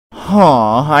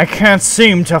Huh, I can't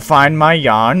seem to find my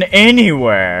yarn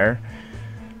anywhere.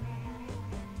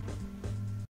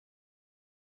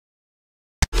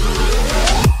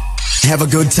 Have a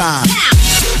good time.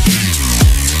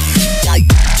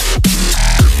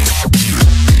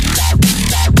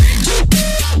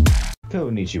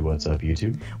 Konnichiwa, what's up,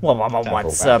 YouTube? Well,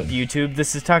 what's up, YouTube?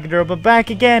 This is Takadoroba back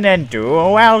again, and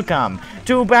welcome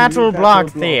to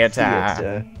BattleBlock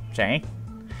Theater. Say?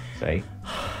 Say?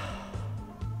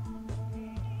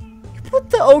 You put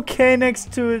the okay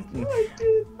next to it.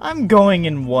 I'm going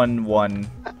in 1-1.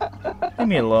 Leave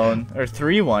me alone. Or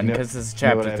 3-1, because this is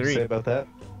chapter 3. You know what I have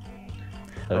to say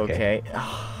about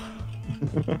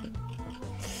that? Okay.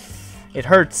 It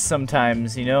hurts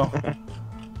sometimes, you know?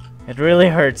 It really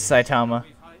hurts, Saitama.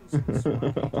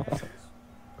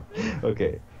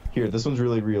 Okay, here, this one's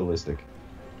really realistic.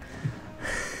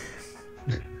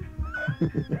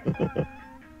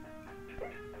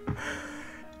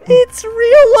 It's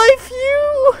real life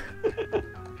you!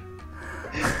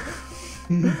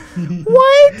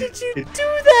 Why did you do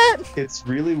that? It's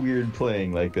really weird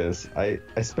playing like this. I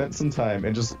spent some time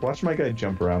and just watch my guy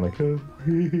jump around like, oh.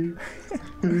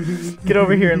 Get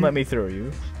over here and let me throw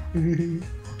you.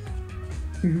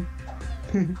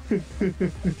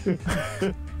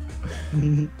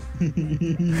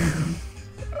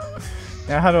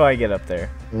 Now how do I get up there?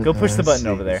 Go push the button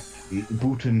over there.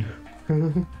 Button.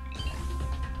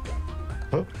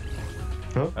 Oh.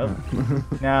 Oh. Oh.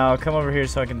 Now come over here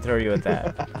so I can throw you at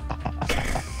that.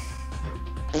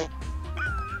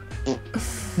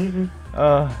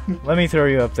 Let me throw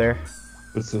you up there.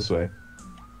 What's this way?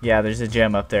 Yeah, there's a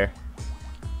gem up there.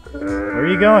 Where are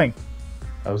you going?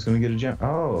 I was gonna get a gem.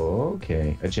 Oh,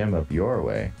 okay. A gem up your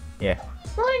way. Yeah.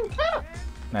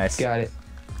 Nice. Got it.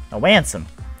 A ransom.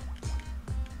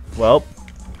 Well,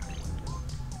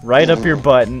 right up your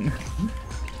button.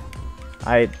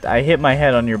 I hit my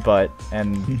head on your butt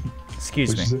and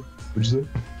excuse me. What'd you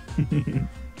say?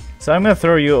 So I'm gonna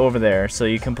throw you over there so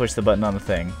you can push the button on the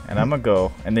thing, and I'm gonna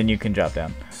go, and then you can drop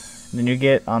down. And then you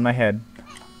get on my head.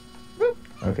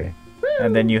 Okay.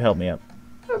 And then you help me up.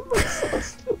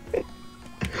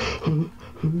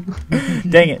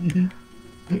 Dang it.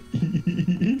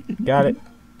 Got it.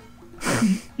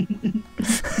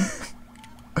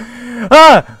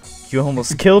 Ah! You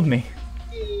almost killed me.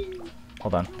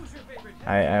 Hold on.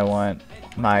 I want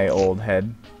my old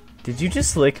head. Did you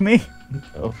just lick me?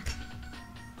 Oh.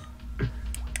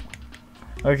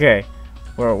 Okay.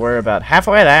 We're about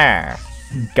halfway there.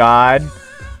 God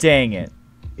dang it.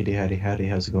 Howdy, howdy, howdy.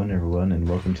 How's it going, everyone? And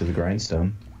welcome to the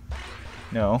Grindstone.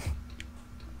 No.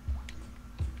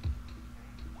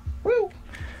 Woo!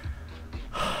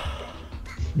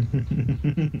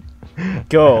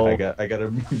 Go. I got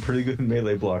a pretty good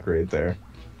melee block right there.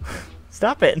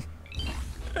 Stop it.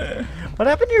 What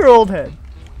happened to your old head?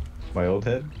 My old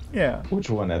head? Yeah. Which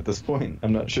one at this point?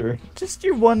 I'm not sure. Just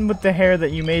your one with the hair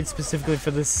that you made specifically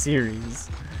for this series.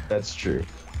 That's true.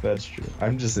 That's true.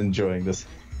 I'm just enjoying this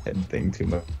head thing too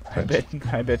much.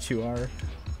 I bet you are.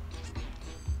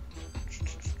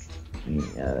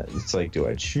 Yeah, it's like, do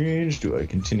I change? Do I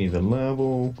continue the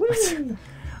level?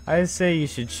 I say you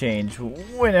should change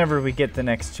whenever we get the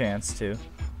next chance to.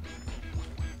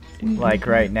 Like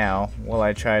right now, while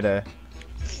I try to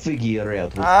figure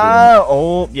out what's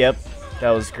oh, yep.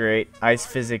 That was great. Ice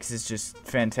physics is just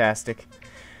fantastic.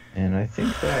 And I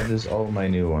think that is all my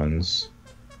new ones.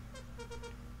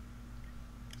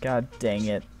 God dang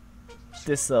it.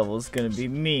 This level's gonna be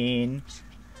mean.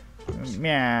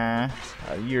 Yeah.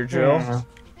 Your drill? Yeah.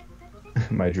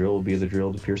 My drill will be the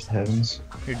drill to pierce the heavens.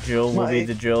 Your drill will be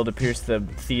the drill to pierce the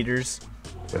theaters.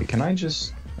 Wait, can I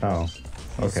just... Oh,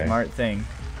 okay. Smart thing.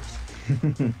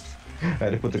 I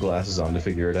had to put the glasses on to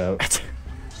figure it out.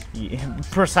 Yeah,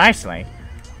 precisely.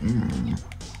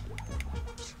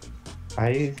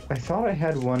 I thought I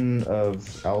had one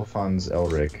of Alphonse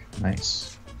Elric.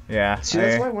 Nice. Yeah. See,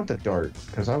 that's why I want the dart,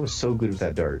 because I was so good with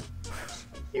that dart.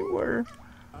 You were.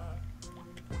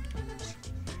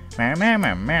 Oh, man,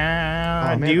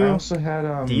 I also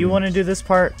had, do you want to do this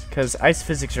part? Because ice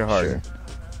physics are hard. Sure.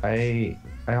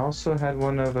 I also had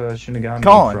one of Shinigami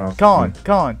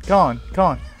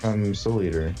from Soul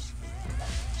Eater.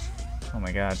 Oh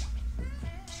my god.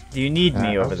 Do you need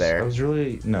me over there? I was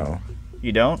really... No.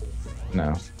 You don't?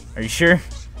 No. Are you sure?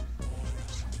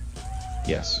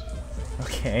 Yes.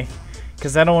 Okay.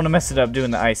 Because I don't want to mess it up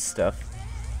doing the ice stuff.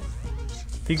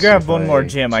 If you grab one more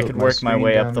gem, I could work my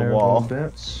way up the wall.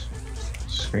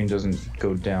 Screen doesn't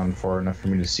go down far enough for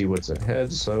me to see what's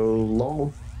ahead, so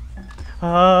lol.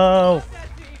 Oh.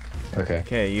 Okay.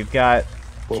 Okay, you've got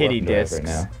kitty discs. Right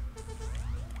now.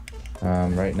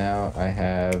 Right now I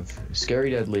have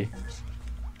Scary Deadly.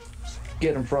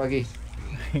 Get him, Froggy.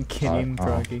 Get him,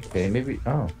 Froggy. Okay, maybe.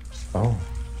 Oh.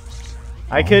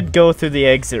 I could go through the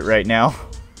exit right now.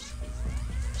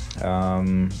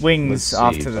 Wings let's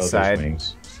off see. to the there's side.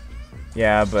 Wings.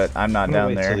 Yeah, but I'm not down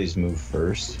wait there. Till these move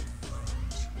first.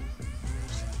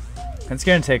 It's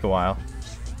gonna take a while.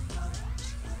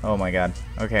 Oh my god.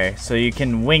 Okay, so you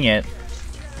can wing it.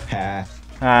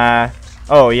 Ha.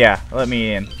 Oh yeah, let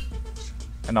me in.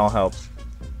 And I'll help.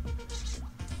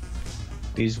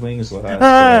 These wings last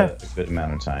a good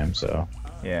amount of time, so.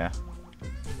 Yeah.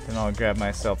 Then I'll grab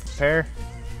myself a pair.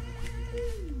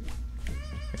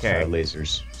 Okay.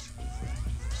 Lasers.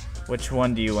 Which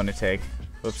one do you want to take?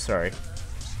 Whoops, sorry.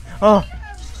 Oh!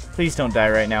 Please don't die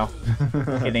right now.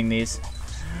 Getting these.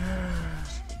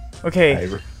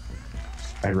 Okay.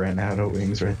 I ran out of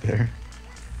wings right there.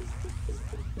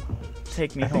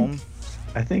 Take me home.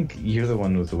 I think you're the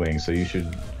one with the wings, so you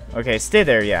should... Okay, stay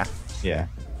there, yeah. Yeah.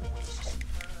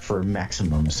 For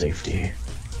maximum safety.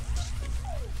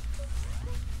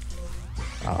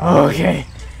 Okay.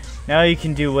 Now you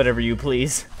can do whatever you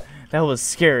please. That was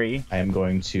scary. I am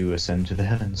going to ascend to the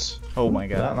heavens. Oh my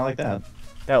god. Not like that.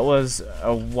 That was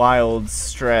a wild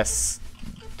stress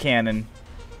cannon.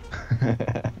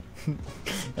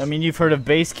 I mean, you've heard of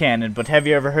base cannon, but have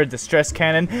you ever heard the stress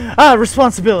cannon? Ah,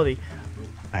 responsibility!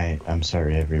 I'm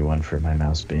sorry, everyone, for my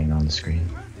mouse being on the screen.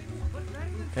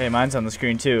 Hey, mine's on the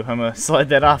screen, too. I'm gonna slide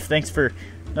that off. Thanks for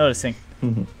noticing.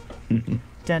 Dun,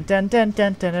 dun, dun, dun,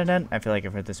 dun, dun, dun. I feel like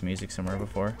I've heard this music somewhere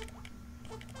before.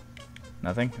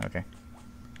 Nothing? Okay.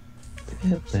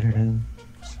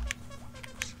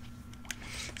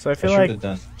 So I feel I like... should have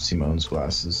done Simone's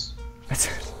glasses.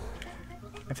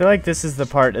 I feel like this is the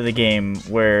part of the game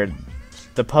where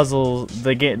the puzzle,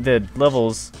 the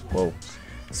levels,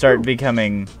 start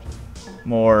becoming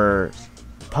more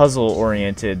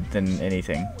puzzle-oriented than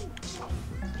anything.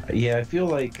 Yeah, I feel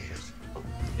like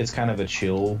it's kind of a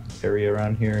chill area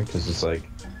around here, because it's like,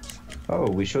 oh,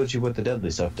 we showed you what the deadly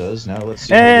stuff does, now let's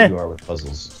see how good you are with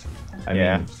puzzles. I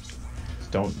mean,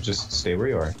 don't just stay where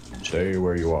you are. Stay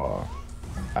where you are.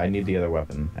 I need the other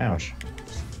weapon. Ouch.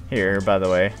 Here, by the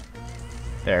way.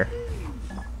 There.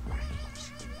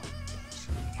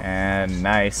 And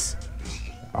nice.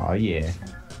 Aw, yeah.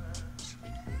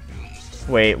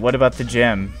 Wait, what about the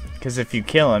gem? Because if you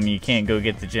kill him, you can't go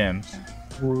get the gem.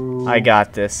 Woo. I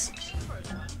got this.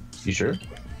 You sure?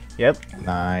 Yep.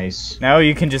 Nice. Now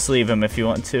you can just leave him if you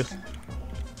want to.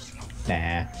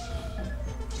 Nah.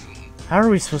 How are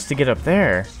we supposed to get up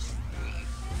there?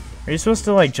 Are you supposed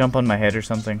to, like, jump on my head or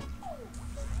something?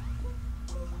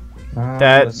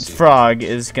 That frog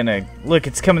is gonna... Look,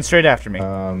 it's coming straight after me.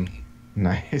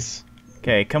 Nice.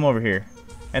 Okay, come over here.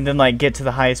 And then, like, get to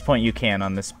the highest point you can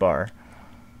on this bar.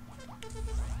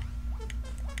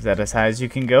 Is that as high as you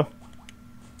can go?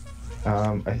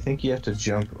 I think you have to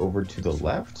jump over to the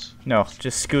left. No,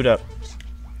 just scoot up.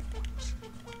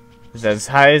 Is that as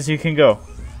high as you can go?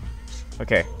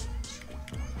 Okay.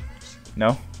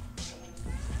 No?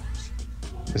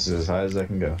 This is as high as I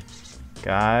can go.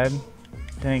 God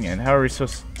dang it. How are we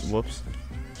supposed to... Whoops.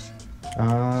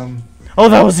 Oh,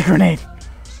 that was a grenade!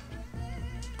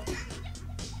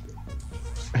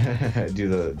 Do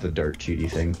the dart cheaty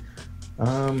thing.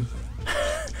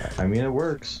 I mean, it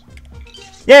works.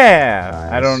 Yeah!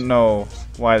 Nice. I don't know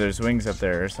why there's wings up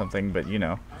there or something, but you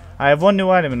know. I have one new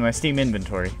item in my Steam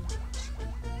inventory.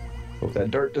 Hope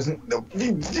that dart doesn't... No.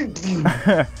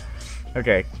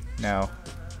 Okay, now.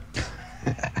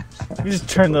 You just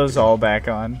turn those all back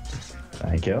on.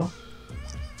 Thank you.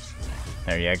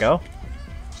 There you go.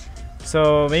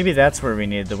 So maybe that's where we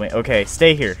need the wing. Okay,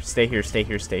 stay here. Stay here, stay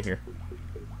here, stay here.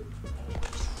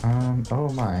 Oh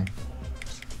my.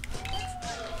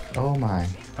 Oh my.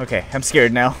 Okay, I'm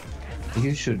scared now.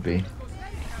 You should be.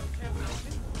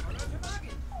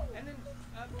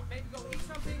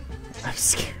 I'm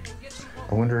scared.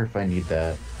 I wonder if I need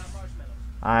that.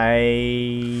 I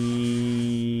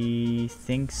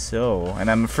think so.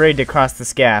 And I'm afraid to cross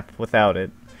this gap without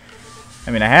it.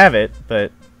 I mean, I have it,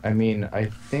 but... I mean, I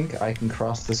think I can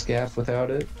cross this gap without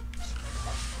it.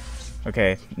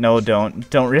 Okay, no, don't.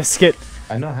 Don't risk it.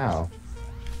 I know how.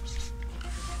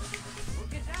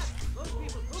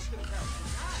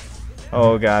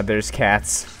 Oh god, there's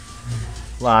cats.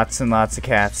 Lots and lots of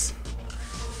cats.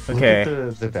 Okay.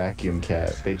 Look at the vacuum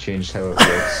cat. They changed how it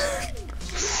looks.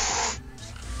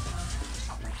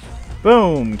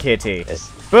 Boom, kitty.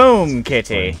 Yes. Boom,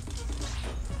 kitty.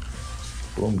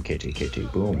 Boom, kitty, kitty,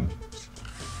 boom.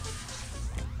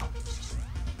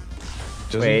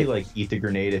 Doesn't Wait. he like eat the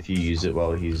grenade if you use it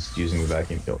while he's using the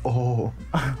vacuum kill? Oh.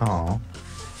 Oh.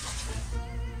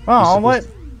 Oh, what? It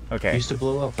Okay. used to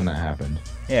blow up when that happened.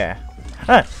 Yeah.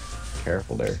 Ah!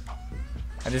 Careful there.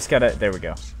 I just gotta. There we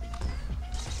go.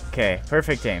 Okay,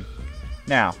 perfect aim.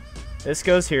 Now, this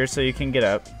goes here so you can get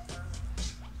up.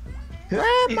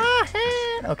 Grab my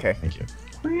hand. Okay. Thank you.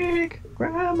 Quick,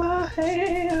 grab my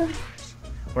hand.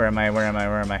 Where am I? Where am I?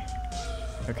 Where am I?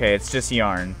 Okay, it's just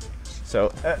yarn.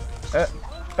 So,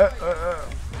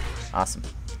 awesome.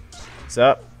 What's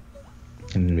up?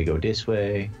 And then we go this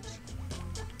way.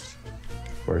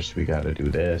 First, we gotta do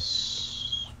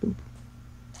this.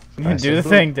 Boop. Do the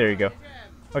thing. There you go.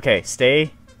 Okay,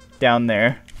 stay down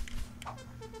there.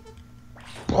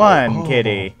 One,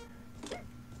 kitty.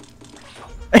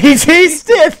 He's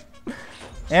stiff!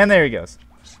 And there he goes.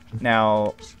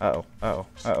 Now,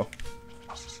 uh-oh.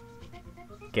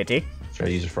 Kitty? Should I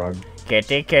use a frog?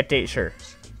 Kitty, sure.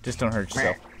 Just don't hurt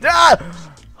yourself.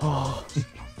 Ah! Oh.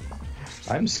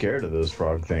 I'm scared of those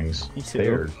frog things. Me too. They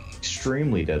are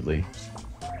extremely deadly.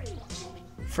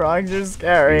 Frogs are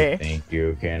scary. You think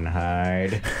you can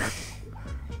hide?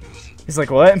 He's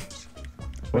like, what?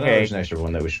 Well, Okay. there's an extra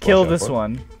one that we should Kill watch out this for.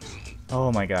 one.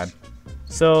 Oh my god.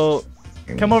 So,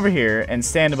 come over here and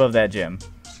stand above that gym.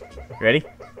 Ready?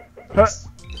 Huh.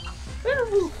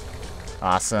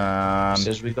 Awesome.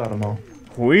 Says we got them all.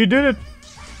 We did it.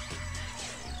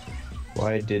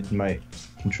 Why did my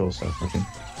control stop working?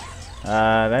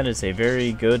 That is a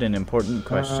very good and important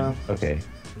question. Okay.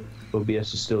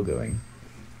 OBS is still going.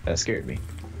 That scared me.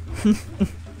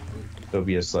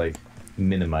 OBS, like,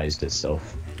 minimized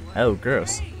itself. Oh,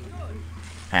 gross.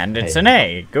 And it's an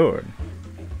A. Good.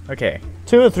 Okay.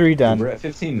 2 or 3 done. We're at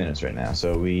 15 minutes right now,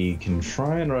 so we can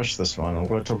try and rush this one a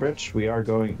little bit. We are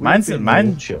going. Mine's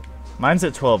chill. Mine's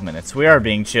at 12 minutes. We are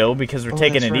being chill because we're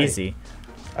taking that's it right. easy.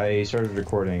 I started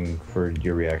recording for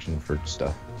your reaction for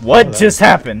stuff. What just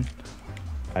happened?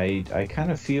 I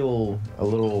kind of feel a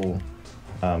little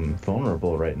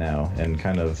vulnerable right now and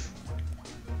kind of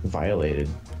violated.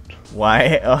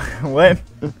 Why? What?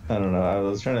 I don't know. I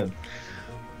was trying to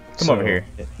Come over here.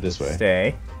 This way.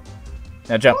 Stay.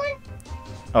 Now jump.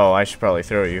 Oh, I should probably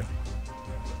throw you.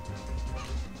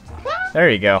 There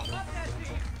you go.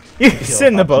 You sit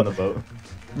in the boat.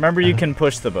 Remember, you can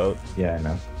push the boat. Yeah, I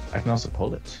know. I can also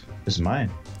pull it. This is mine.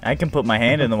 I can put my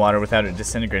hand in the water without it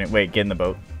disintegrating. Wait, get in the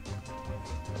boat.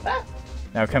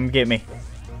 Now come get me.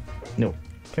 No.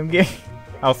 Come get me.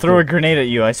 I'll throw a grenade at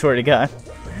you, I swear to God.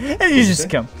 And you just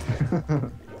come.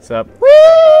 What's up?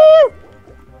 Woo!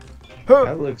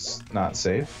 That looks not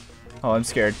safe. Oh, I'm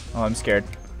scared. Oh, I'm scared.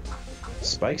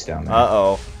 Spikes down there.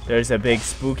 Uh-oh. There's a big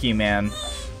spooky man.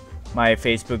 My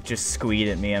Facebook just squeed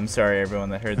at me. I'm sorry, everyone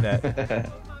that heard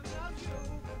that.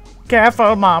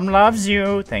 Careful, Mom loves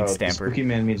you. Thanks, Stamper. Spooky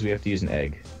man means we have to use an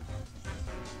egg.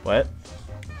 What?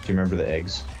 Do you remember the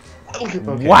eggs? Okay.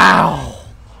 Wow!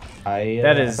 I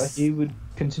thought he would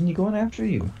continue going after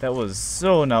you. That was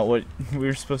so not what we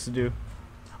were supposed to do.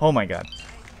 Oh my god.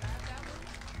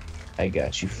 I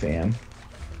got you, fam.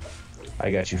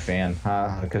 I got you, fan.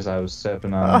 Ha, because I was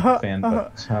stepping on fan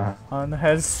buttons. Ha. On the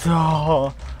head.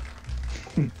 Oh.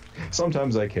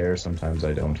 Sometimes I care, sometimes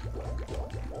I don't.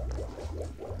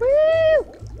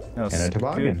 No, And a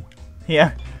toboggan.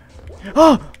 Yeah.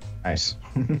 Oh! Nice.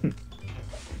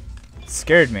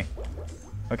 Scared me.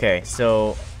 Okay,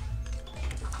 so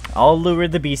I'll lure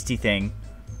the beastie thing,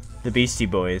 the beastie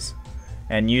boys,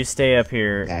 and you stay up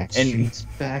here Backstreet's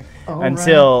back.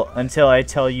 until I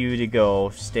tell you to go.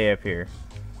 Stay up here.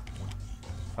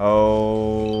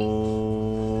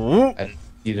 Oh.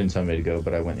 You didn't tell me to go,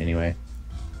 but I went anyway.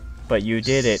 But you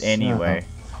did it anyway.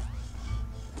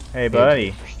 Hey,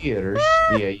 buddy. Theaters.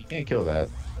 Yeah, you can't kill that.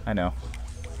 I know.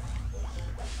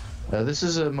 This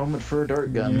is a moment for a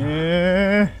dart gun.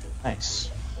 Yeah. Nice.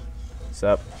 What's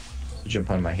up? Jump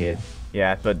on my head.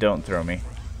 Yeah, but don't throw me.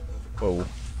 Whoa.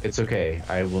 It's okay.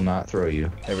 I will not throw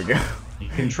you. There we go. You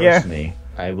can trust me.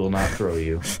 I will not throw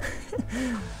you.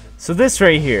 So this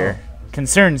right here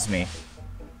concerns me.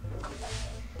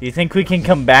 Do you think we can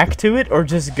come back to it or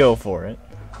just go for it?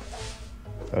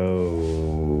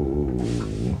 Oh.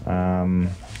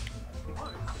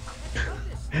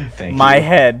 Thank My you.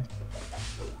 head.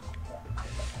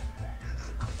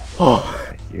 Oh.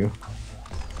 Thank you.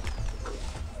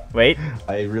 Wait.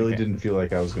 I really Okay. didn't feel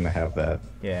like I was gonna have that.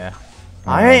 Yeah.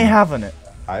 I ain't having it.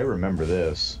 I remember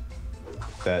this.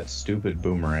 That stupid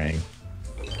boomerang.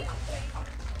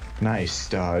 Nice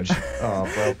dodge. Oh,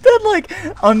 well. That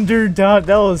like under dot.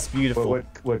 That was beautiful. But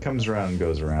what comes around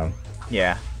goes around.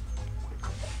 Yeah.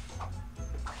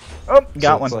 Oh,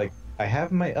 got So one. it's like I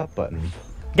have my up button.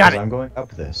 Got 'cause it. I'm going up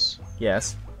this.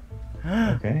 Yes.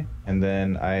 Okay. And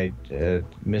then I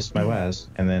missed my WAS.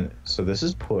 And then so this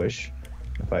is push.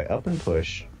 If I up and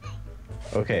push,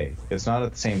 Okay, it's not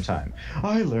at the same time.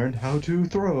 I learned how to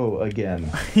throw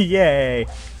again. Yay!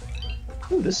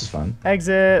 Ooh, this is fun.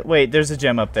 Exit. Wait, there's a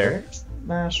gem up there. Where's the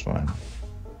last one?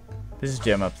 There's a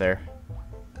gem up there.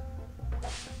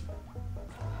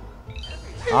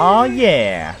 Oh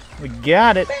yeah, we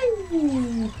got it.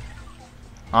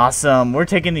 Awesome. We're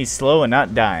taking these slow and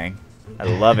not dying. I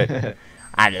love it.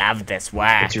 I love this.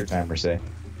 Wow. What's your timer say?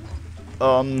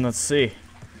 Let's see.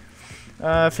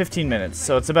 15 minutes,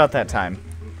 so it's about that time.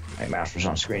 My mouse was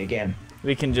on screen again.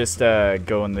 We can just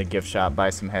go in the gift shop, buy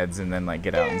some heads, and then like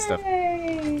get out and stuff.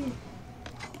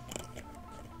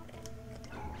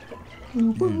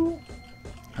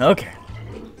 Okay.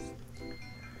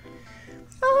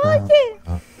 Oh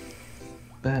yeah.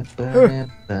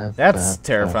 That's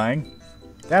terrifying.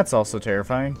 That's also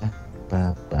terrifying.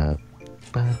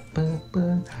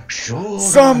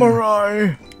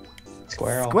 Samurai!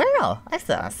 Squirrel. Squirrel! I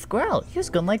saw a squirrel. He was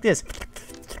going like this.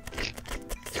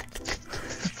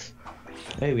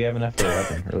 Hey, we have enough for a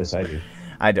weapon. Or at least I do.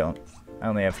 I don't. I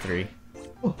only have 3.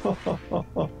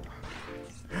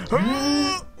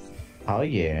 Oh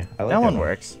yeah, I like that one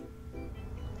works.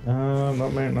 Let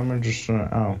me just.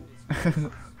 Oh.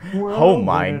 Oh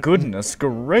my goodness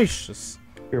gracious.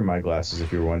 Here are my glasses,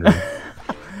 if you're wondering.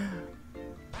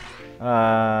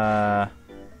 I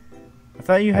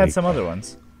thought you had some other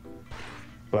ones.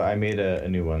 But I made a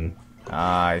new one.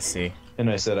 Ah, I see. And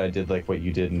I said I did like what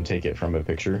you did and take it from a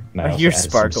picture. And I also Your added some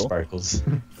sparkle. sparkles.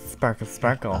 Sparkle,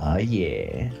 sparkle. Oh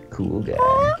yeah, cool guy.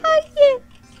 Oh yeah.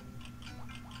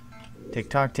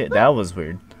 TikTok that was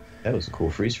weird. That was a cool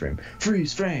freeze frame.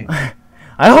 Freeze frame.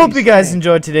 I hope you guys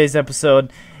enjoyed today's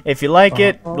episode. If you like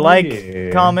it,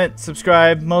 like, comment,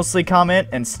 subscribe, mostly comment,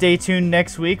 and stay tuned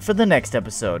next week for the next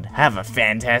episode. Have a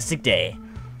fantastic day.